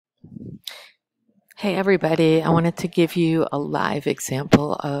Hey everybody, I wanted to give you a live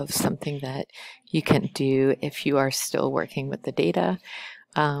example of something that you can do if you are still working with the data.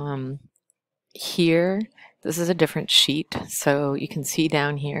 Um, Here, this is a different sheet, so you can see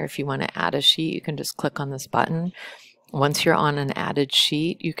down here if you want to add a sheet, you can just click on this button. Once you're on an added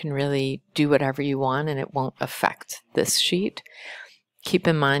sheet, you can really do whatever you want and it won't affect this sheet. Keep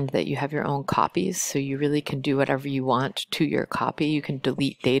in mind that you have your own copies, so you really can do whatever you want to your copy. You can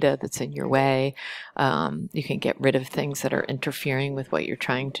delete data that's in your way. You can get rid of things that are interfering with what you're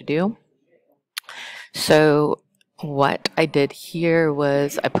trying to do. So what I did here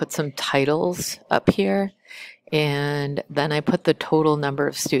was I put some titles up here, and then I put the total number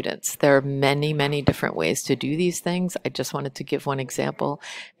of students. There are many, many different ways to do these things. I just wanted to give one example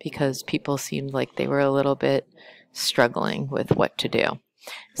because people seemed like they were a little bit struggling with what to do.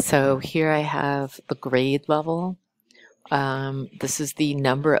 So here I have the grade level. This is the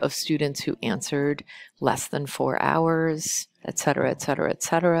number of students who answered less than 4 hours, et cetera, et cetera, et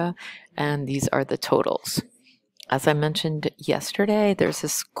cetera. And these are the totals. As I mentioned yesterday, there's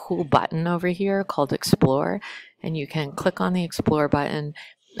this cool button over here called Explore, and you can click on the Explore button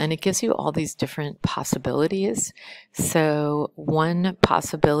and it gives you all these different possibilities. So one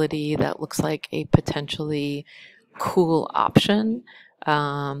possibility that looks like a potentially cool option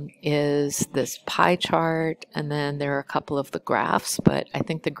is this pie chart, and then there are a couple of the graphs, but I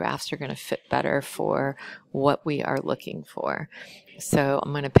think the graphs are going to fit better for what we are looking for. So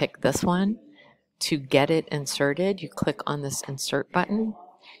I'm going to pick this one. To get it inserted, you click on this insert button.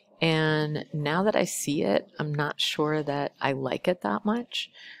 And now that I see it, I'm not sure that I like it that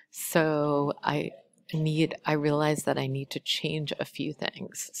much. So I realize that I need to change a few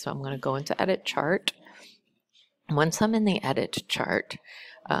things. So I'm going to go into Edit Chart. Once I'm in the Edit Chart,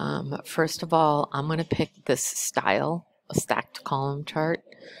 first of all, I'm going to pick this style, a stacked column chart.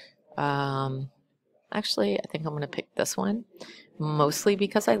 Actually, I think I'm going to pick this one, mostly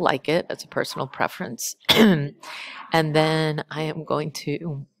because I like it. It's a personal preference. And then I am going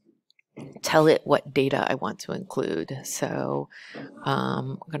to tell it what data I want to include. So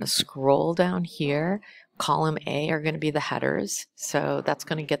I'm going to scroll down here. Column A are going to be the headers. So that's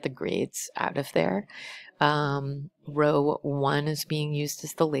going to get the grades out of there. Row 1 is being used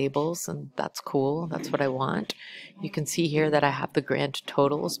as the labels, and that's cool. That's what I want. You can see here that I have the grand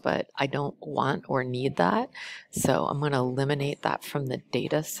totals, but I don't want or need that. So I'm going to eliminate that from the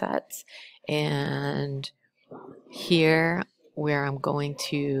data sets. And here where I'm going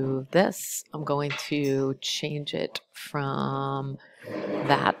to this, I'm going to change it from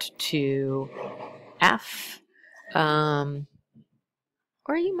that to F.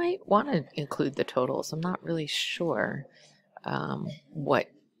 Or you might want to include the totals. I'm not really sure what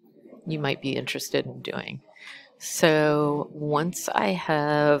you might be interested in doing. So once I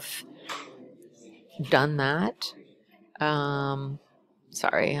have done that,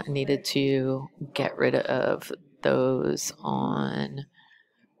 sorry, I needed to get rid of those on.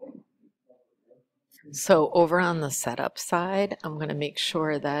 So over on the setup side, I'm going to make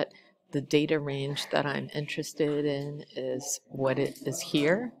sure that the data range that I'm interested in is what it is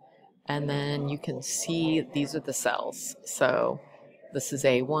here. And then you can see these are the cells. So this is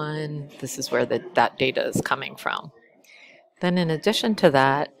A1, this is where that data is coming from. Then in addition to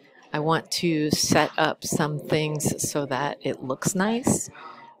that, I want to set up some things so that it looks nice.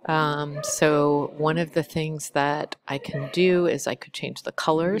 So one of the things that I can do is I could change the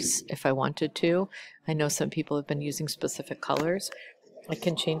colors if I wanted to. I know some people have been using specific colors. I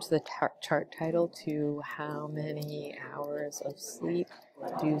can change the chart title to how many hours of sleep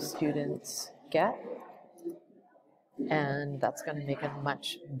do students get? And that's going to make a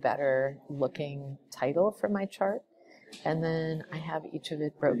much better looking title for my chart. And then I have each of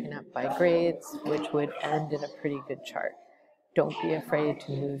it broken up by grades, which would end in a pretty good chart. Don't be afraid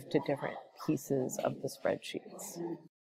to move to different pieces of the spreadsheets.